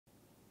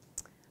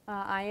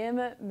I am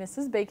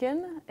Mrs.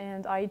 Bacon,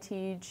 and I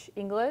teach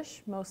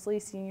English, mostly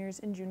seniors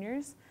and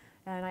juniors,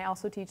 and I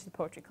also teach the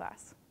poetry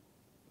class.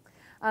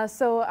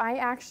 So I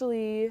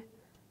actually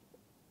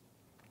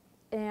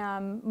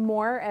am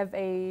more of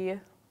a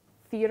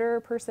theater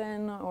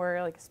person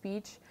or like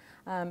speech,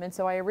 and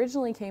so I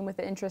originally came with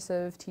the interest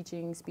of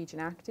teaching speech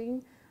and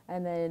acting,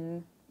 and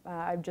then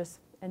I've just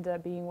ended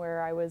up being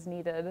where I was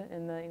needed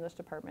in the English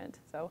department.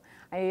 So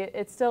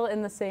it's still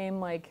in the same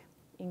like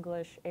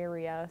English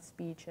area,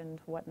 speech and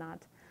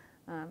whatnot.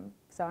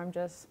 So I'm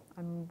just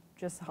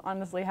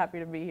honestly happy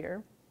to be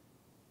here.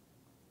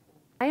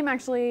 I am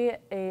actually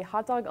a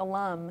hot dog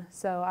alum.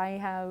 So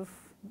I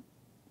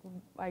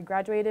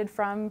graduated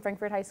from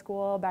Frankfort High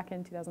School back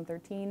in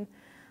 2013.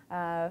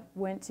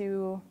 Went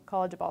to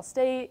college at Ball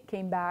State,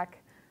 came back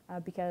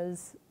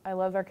because I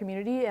love our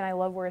community and I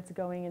love where it's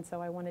going, and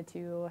so I wanted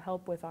to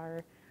help with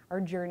our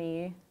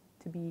journey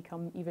to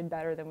become even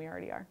better than we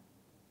already are.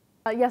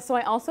 Yes, so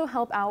I also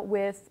help out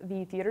with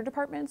the theater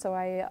department, so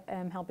I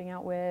am helping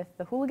out with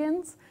the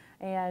Hooligans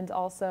and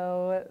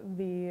also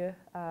the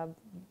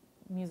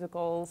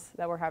musicals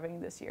that we're having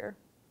this year.